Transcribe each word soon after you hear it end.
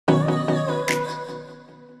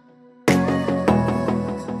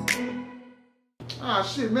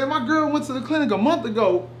shit, man. My girl went to the clinic a month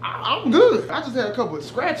ago. I'm good. I just had a couple of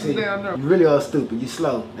scratches down there. You really are stupid. You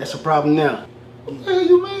slow. That's a problem now. What the hell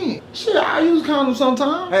you mean? Shit, I use condoms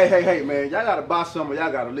sometimes. Hey, man. Y'all gotta buy some or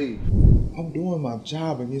y'all gotta leave. I'm doing my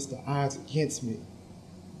job against the odds against me.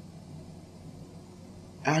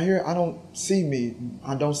 Out here, I don't see me.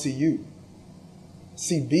 I don't see you. I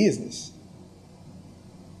see business.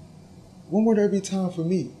 When will there be time for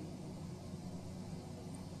me?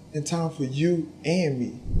 And time for you and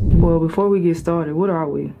me? Well, before we get started, what are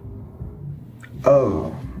we?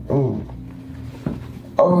 No.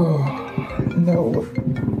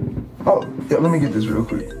 Oh, yeah, let me get this real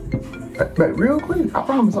quick. Babe, real quick, I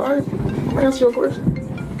promise, all right? Let me answer your question.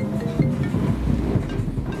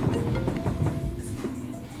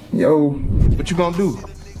 Yo. What you gonna do?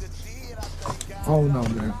 Oh no,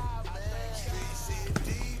 man.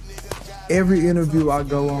 Every interview I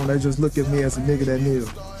go on, they just look at me as a nigga that knew.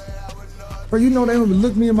 Bro, you know they don't even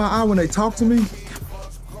look me in my eye when they talk to me?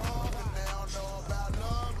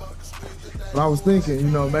 But I was thinking, you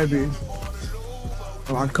know, maybe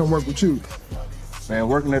I could come work with you. Man,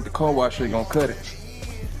 working at the car wash ain't gonna cut it.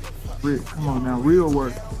 Rick, come on now, real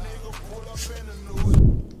work.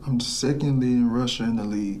 I'm the second leading rusher in the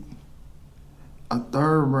league. A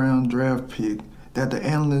third-round draft pick that the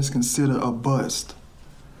analysts consider a bust.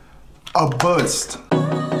 A bust.